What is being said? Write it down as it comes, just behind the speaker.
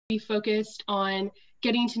be focused on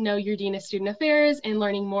getting to know your Dean of Student Affairs and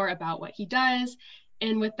learning more about what he does.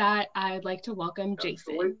 And with that, I'd like to welcome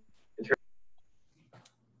Jason.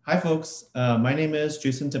 Hi, folks. My name is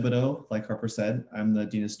Jason Thibodeau. Like Harper said, I'm the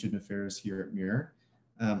Dean of Student Affairs here at Muir.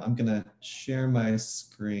 I'm going to share my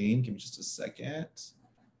screen. Give me just a second.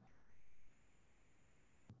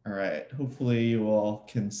 All right. Hopefully you all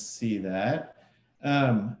can see that.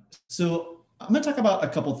 So I'm going to talk about a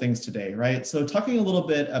couple things today, right? So talking a little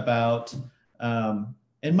bit about,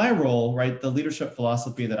 in my role, right, the leadership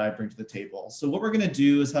philosophy that I bring to the table. So what we're going to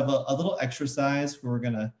do is have a little exercise where we're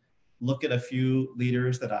going to look at a few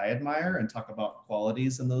leaders that I admire and talk about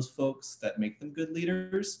qualities in those folks that make them good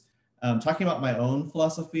leaders. Talking about my own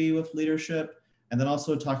philosophy with leadership, and then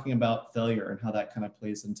also talking about failure and how that kind of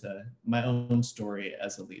plays into my own story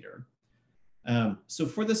as a leader. So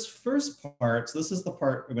for this first part, so this is the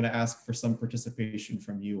part we're going to ask for some participation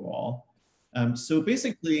from you all. So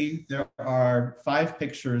basically, there are 5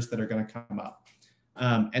 pictures that are going to come up.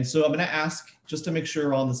 And so I'm going to ask, just to make sure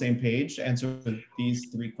we're all on the same page, to answer these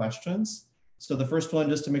 3 questions. So the first one,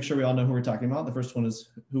 just to make sure we all know who we're talking about, the first one is,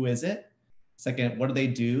 who is it? Second, what do they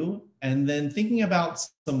do? And then thinking about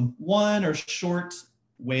some one or short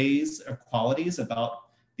ways or qualities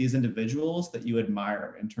about these individuals that you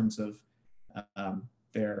admire in terms of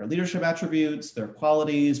their leadership attributes, their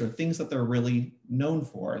qualities, or things that they're really known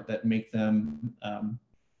for that make them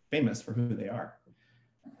famous for who they are.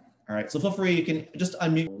 All right, so feel free, you can just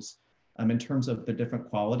unmute in terms of the different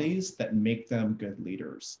qualities that make them good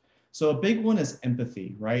leaders. So a big one is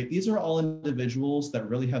empathy, right? These are all individuals that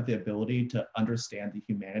really have the ability to understand the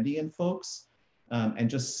humanity in folks and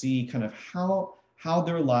just see kind of how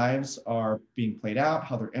their lives are being played out,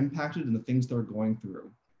 how they're impacted, and the things they're going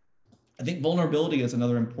through. I think vulnerability is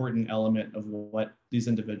another important element of what these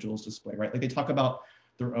individuals display, right? Like they talk about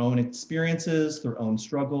their own experiences, their own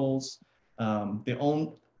struggles,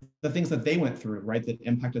 the things that they went through, right, that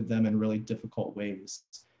impacted them in really difficult ways.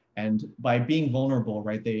 And by being vulnerable,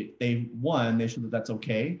 right, they show that that's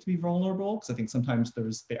okay to be vulnerable, because I think sometimes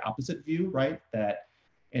there's the opposite view, right, that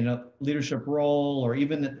in a leadership role, or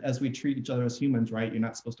even as we treat each other as humans, right, you're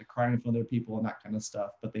not supposed to cry in front of other people and that kind of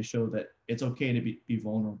stuff, but they show that it's okay to be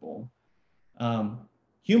vulnerable.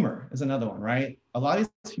 Humor is another one, right? A lot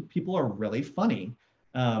of these people are really funny.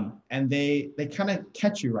 And they kind of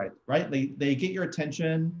catch you, right? They get your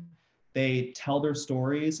attention, they tell their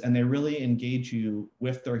stories, and they really engage you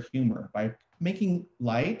with their humor by making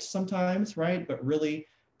light sometimes, right? But really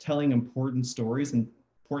telling important stories and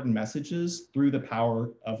important messages through the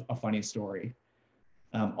power of a funny story.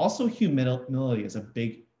 Also, humility is a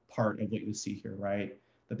big part of what you see here, right?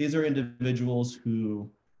 That these are individuals who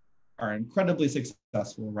are incredibly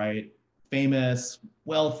successful, right? Famous,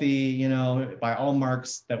 wealthy, you know, by all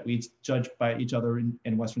marks that we judge by each other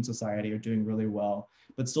in Western society, are doing really well,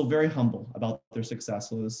 but still very humble about their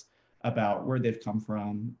successes, about where they've come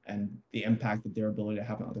from, and the impact that their ability to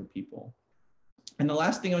have on other people. And the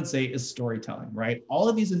last thing I would say is storytelling, right? All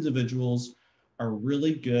of these individuals are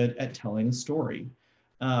really good at telling a story.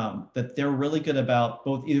 That they're really good about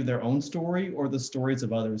both either their own story or the stories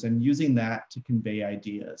of others, and using that to convey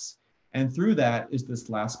ideas. And through that is this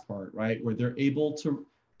last part, right, where they're able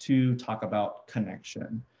to talk about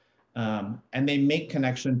connection. And they make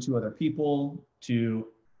connection to other people, to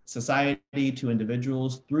society, to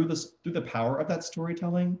individuals through the power of that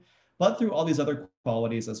storytelling, but through all these other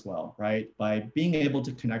qualities as well, right? By being able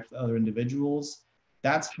to connect with other individuals,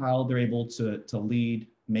 that's how they're able to lead,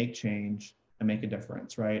 make change, and make a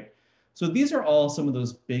difference, right? So these are all some of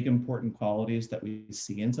those big important qualities that we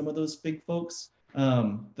see in some of those big folks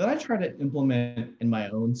that I try to implement in my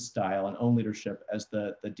own style and own leadership as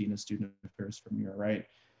the Dean of Student Affairs for Muir, right?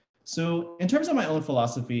 So in terms of my own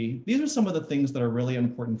philosophy, these are some of the things that are really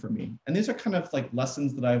important for me. And these are kind of like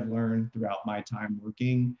lessons that I've learned throughout my time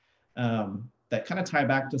working that kind of tie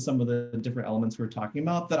back to some of the different elements we're talking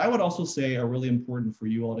about that I would also say are really important for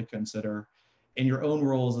you all to consider in your own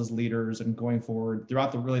roles as leaders and going forward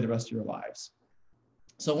throughout the rest of your lives.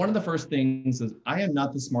 So one of the first things is I am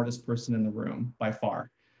not the smartest person in the room by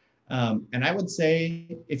far. And I would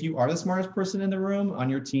say if you are the smartest person in the room on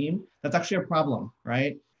your team, that's actually a problem,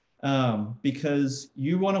 right? Because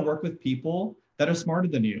you want to work with people that are smarter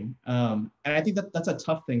than you. And I think that that's a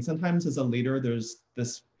tough thing. Sometimes as a leader, there's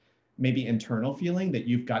this maybe internal feeling that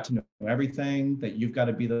you've got to know everything, that you've got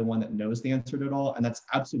to be the one that knows the answer to it all. And that's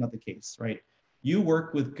absolutely not the case, right? You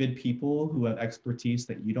work with good people who have expertise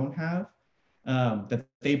that you don't have, that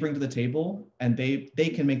they bring to the table, and they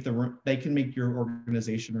can make your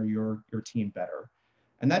organization or your team better.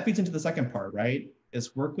 And that feeds into the second part, right?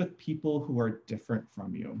 Is work with people who are different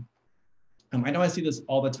from you. I know I see this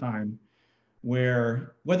all the time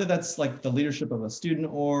where whether that's like the leadership of a student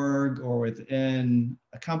org or within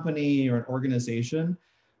a company or an organization,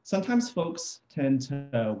 sometimes folks tend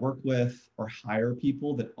to work with or hire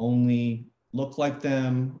people that only look like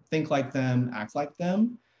them, think like them, act like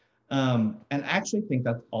them, and actually think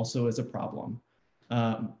that also is a problem.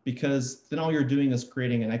 Because then all you're doing is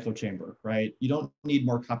creating an echo chamber, right? You don't need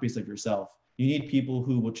more copies of yourself. You need people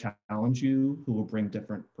who will challenge you, who will bring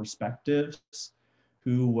different perspectives,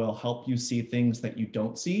 who will help you see things that you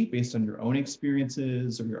don't see based on your own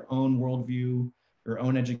experiences or your own worldview, your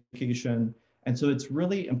own education. And so it's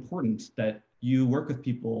really important that you work with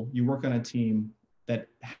people, you work on a team that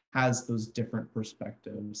has those different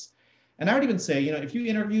perspectives. And I would even say, if you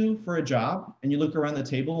interview for a job and you look around the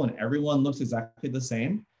table and everyone looks exactly the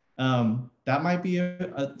same, that might be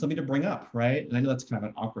something to bring up, right? And I know that's kind of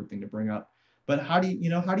an awkward thing to bring up, but how do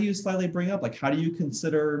you slightly bring up, like, how do you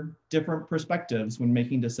consider different perspectives when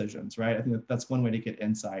making decisions, right? I think that's one way to get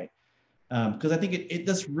insight. Because I think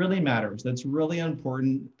this really matters. That's really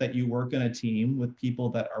important that you work in a team with people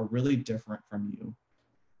that are really different from you.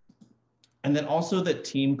 And then also that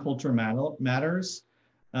team culture matters.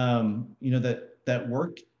 That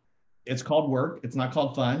work, it's called work. It's not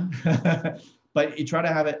called fun, but you try to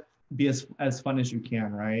have it be as fun as you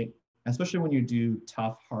can, right? Especially when you do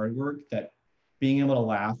tough, hard work, that being able to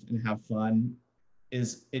laugh and have fun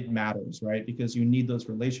it matters, right? Because you need those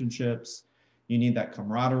relationships, you need that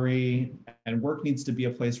camaraderie, and work needs to be a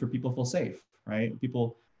place where people feel safe, right?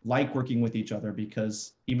 People like working with each other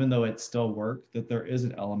because even though it's still work, that there is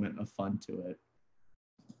an element of fun to it.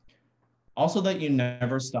 Also, that you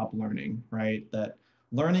never stop learning, right? That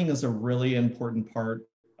learning is a really important part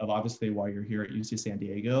of obviously why you're here at UC San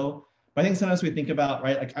Diego. But I think sometimes we think about,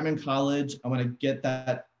 right, like I'm in college, I want to get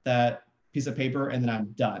that piece of paper and then I'm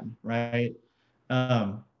done, right?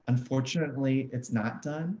 Unfortunately, it's not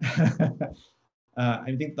done.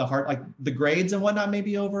 I think like the grades and whatnot may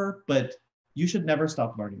be over, but you should never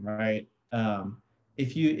stop learning, right?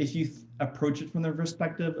 If you approach it from the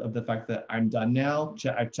perspective of the fact that I'm done now,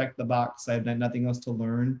 I've checked the box, I have nothing else to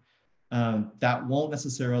learn, that won't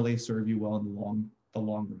necessarily serve you well in the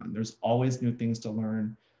long run. There's always new things to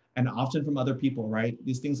learn, and often from other people, right?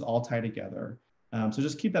 These things all tie together. So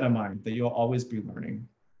just keep that in mind, that you'll always be learning.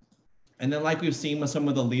 And then, like we've seen with some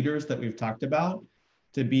of the leaders that we've talked about,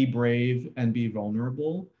 to be brave and be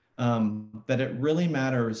vulnerable, that it really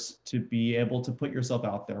matters to be able to put yourself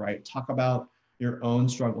out there, right? Talk about your own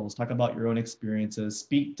struggles, talk about your own experiences,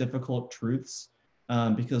 speak difficult truths,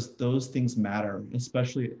 because those things matter,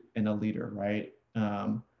 especially in a leader, right?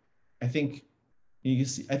 I think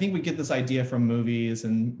I think we get this idea from movies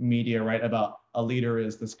and media, right, about a leader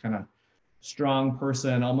is this kind of strong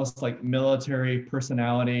person, almost like military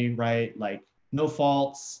personality, right? Like no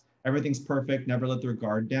faults, everything's perfect, never let their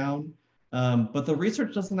guard down. But the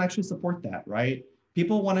research doesn't actually support that, right?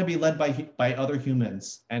 People want to be led by other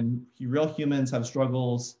humans, and real humans have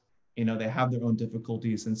struggles. They have their own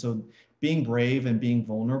difficulties, and so being brave and being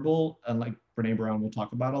vulnerable, and like Brene Brown will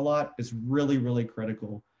talk about a lot, is really, really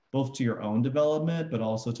critical, both to your own development, but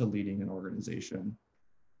also to leading an organization.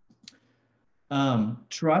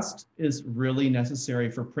 Trust is really necessary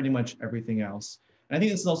for pretty much everything else. And I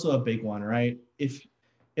think this is also a big one, right?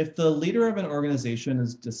 If the leader of an organization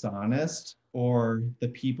is dishonest, or the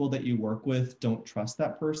people that you work with don't trust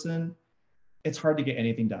that person, it's hard to get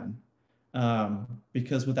anything done.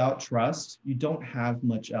 Because without trust, you don't have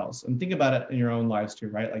much else. And think about it in your own lives too,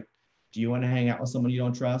 right? Like, do you want to hang out with someone you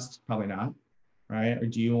don't trust? Probably not, right? Or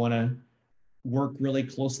do you want to work really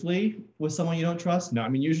closely with someone you don't trust? No, I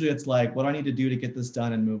mean, usually it's like, what do I need to do to get this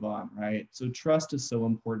done and move on, right? So trust is so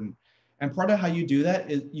important. And part of how you do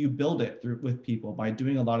that is you build it with people by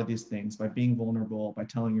doing a lot of these things, by being vulnerable, by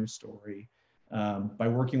telling your story, by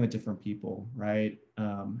working with different people, right?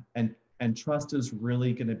 And trust is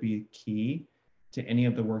really going to be key to any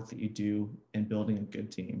of the work that you do in building a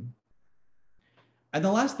good team. And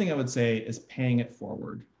the last thing I would say is paying it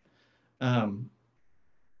forward.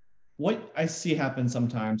 What I see happen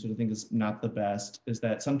sometimes, which I think is not the best, is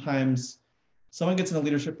that sometimes someone gets in a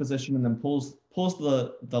leadership position and then pulls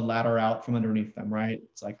the ladder out from underneath them, right?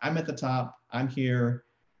 It's like, I'm at the top, I'm here,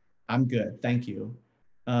 I'm good, thank you.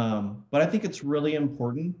 But I think it's really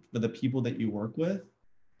important for the people that you work with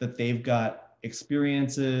that they've got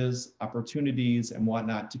experiences, opportunities, and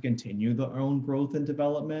whatnot to continue their own growth and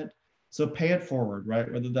development. So pay it forward,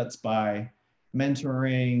 right? Whether that's by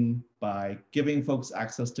mentoring, by giving folks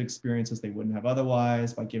access to experiences they wouldn't have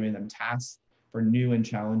otherwise, by giving them tasks for new and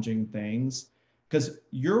challenging things. Because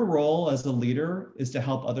your role as a leader is to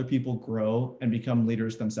help other people grow and become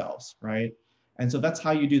leaders themselves, right? And so that's how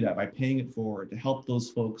you do that, by paying it forward to help those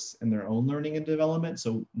folks in their own learning and development.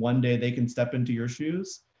 So one day they can step into your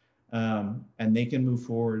shoes, and they can move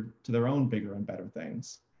forward to their own bigger and better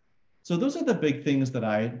things. So those are the big things that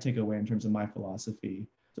I take away in terms of my philosophy.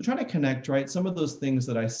 So trying to connect, right, some of those things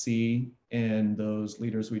that I see in those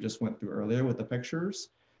leaders we just went through earlier with the pictures,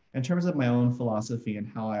 in terms of my own philosophy and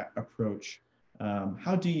how I approach,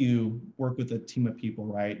 how do you work with a team of people,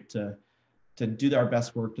 right, to do our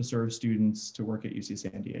best work to serve students, to work at UC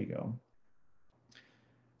San Diego.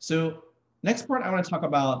 So next part, I want to talk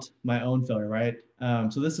about my own failure, right?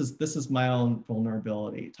 So this is my own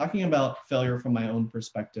vulnerability, talking about failure from my own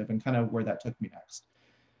perspective and kind of where that took me next.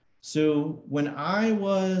 So when I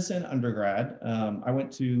was an undergrad, I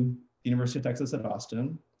went to the University of Texas at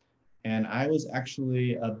Austin, and I was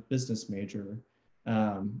actually a business major.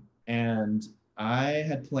 And I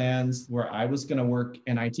had plans where I was going to work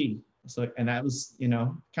in IT. So, and that was, kind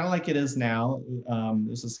of like it is now.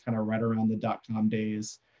 This is kind of right around the .com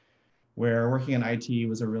days, where working in IT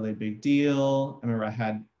was a really big deal. I remember I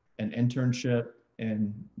had an internship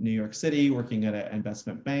in New York City working at an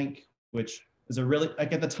investment bank, which is a really,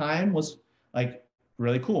 like, at the time was like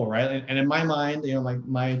really cool, right? And in my mind, like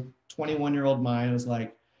my 21-year-old mind was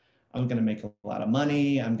like, I'm going to make a lot of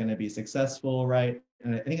money. I'm going to be successful, right?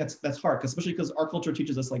 And I think that's hard, especially because our culture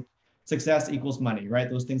teaches us like success equals money, right?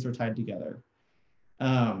 Those things are tied together.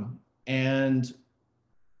 And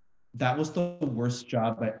that was the worst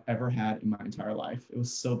job I ever had in my entire life. It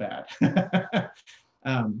was so bad.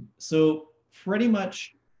 So pretty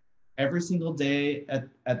much every single day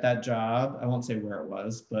at that job, I won't say where it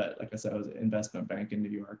was, but like I said, it was an investment bank in New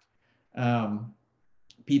York.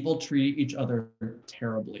 People treat each other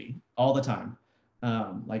terribly all the time.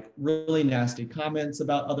 Like really nasty comments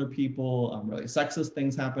about other people, really sexist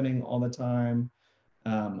things happening all the time.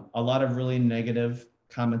 A lot of really negative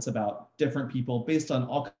comments about different people based on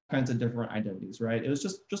all kinds of different identities, right? It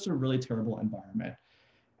was just a really terrible environment.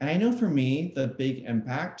 And I know for me, the big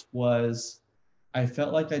impact was I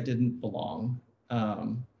felt like I didn't belong,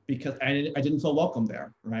 because I didn't feel welcome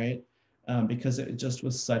there, right? Because it just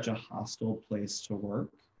was such a hostile place to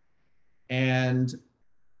work. And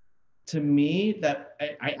to me, that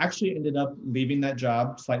I actually ended up leaving that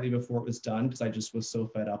job slightly before it was done because I just was so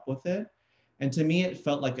fed up with it. And to me, it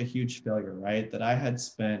felt like a huge failure, right? That I had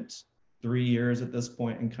spent 3 years at this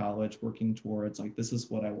point in college working towards like, this is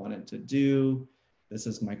what I wanted to do. This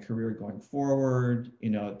is my career going forward.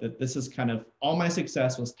 That this is kind of all my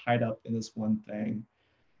success was tied up in this one thing.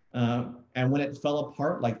 And when it fell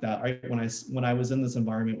apart like that, right? When I was in this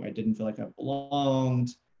environment where I didn't feel like I belonged,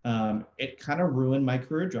 it kind of ruined my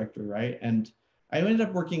career trajectory, right? And I ended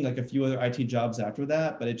up working like a few other IT jobs after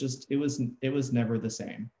that, but it was never the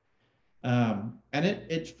same. And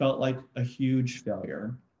it felt like a huge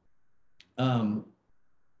failure. But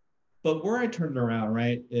where I turned it around,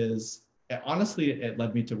 right, is honestly, it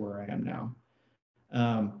led me to where I am now.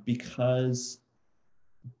 Because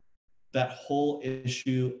that whole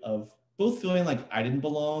issue of both feeling like I didn't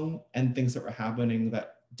belong and things that were happening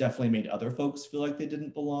that definitely made other folks feel like they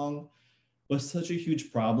didn't belong was such a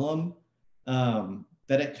huge problem,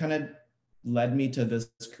 that it kind of led me to this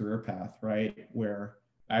career path, right? Where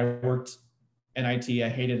I worked in IT, I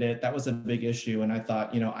hated it. That was a big issue. And I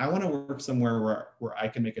thought, I want to work somewhere where I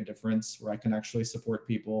can make a difference, where I can actually support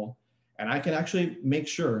people, and I can actually make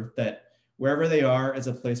sure that wherever they are is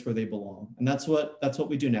a place where they belong. And that's what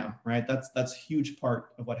we do now, right? That's a huge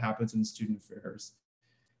part of what happens in student affairs,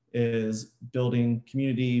 is building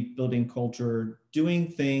community, building culture, doing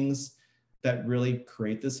things that really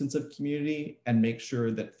create this sense of community and make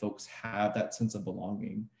sure that folks have that sense of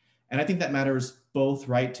belonging. And I think that matters both,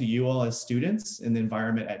 right, to you all as students in the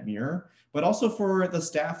environment at Muir, but also for the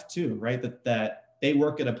staff too, right? That they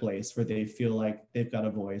work at a place where they feel like they've got a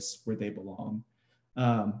voice, where they belong.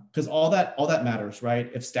 Because all that matters, right?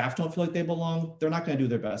 If staff don't feel like they belong, they're not going to do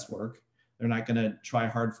their best work. They're not going to try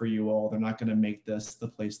hard for you all. They're not going to make this the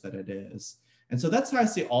place that it is. And so that's how I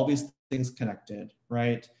see all these things connected,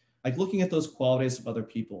 right? Like looking at those qualities of other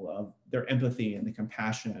people, of their empathy and the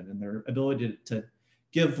compassion and their ability to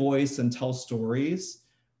give voice and tell stories,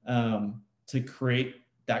 to create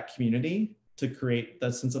that community, to create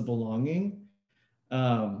that sense of belonging,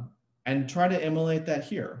 and try to emulate that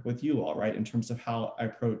here with you all, right? In terms of how I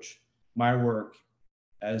approach my work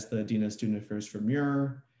as the Dean of Student Affairs for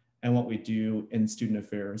Muir, and what we do in student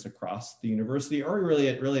affairs across the university, or really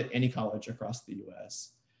at any college across the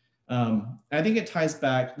US. I think it ties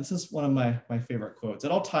back, this is one of my favorite quotes.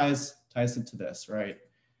 It all ties into this, right?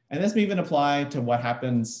 And this may even apply to what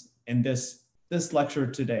happens in this lecture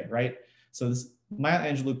today, right? So this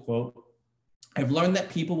Maya Angelou quote I've learned that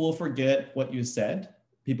people will forget what you said,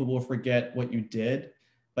 people will forget what you did,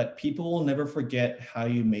 but people will never forget how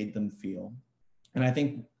you made them feel. And I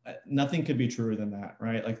think nothing could be truer than that,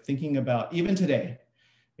 right? Like thinking about even today,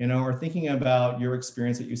 or thinking about your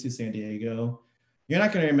experience at UC San Diego, you're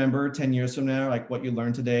not going to remember 10 years from now, like what you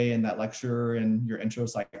learned today in that lecture in your intro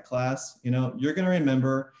psych class. You're going to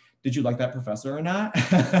remember, did you like that professor or not?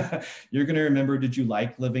 You're going to remember, did you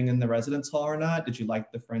like living in the residence hall or not? Did you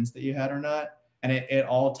like the friends that you had or not? And it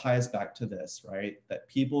all ties back to this, right? That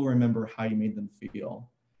people remember how you made them feel.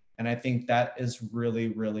 And I think that is really,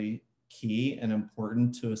 really key and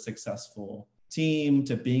important to a successful team,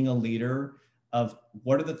 to being a leader, of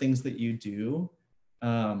what are the things that you do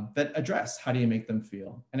that address how do you make them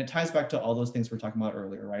feel. And it ties back to all those things we're talking about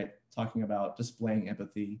earlier, right? Talking about displaying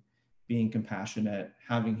empathy, being compassionate,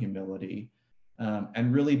 having humility,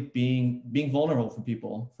 and really being vulnerable for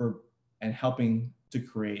people and helping to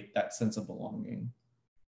create that sense of belonging.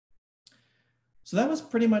 So that was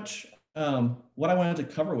pretty much what I wanted to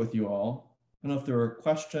cover with you all. I don't know if there were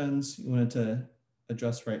questions you wanted to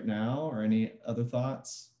address right now or any other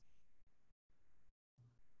thoughts.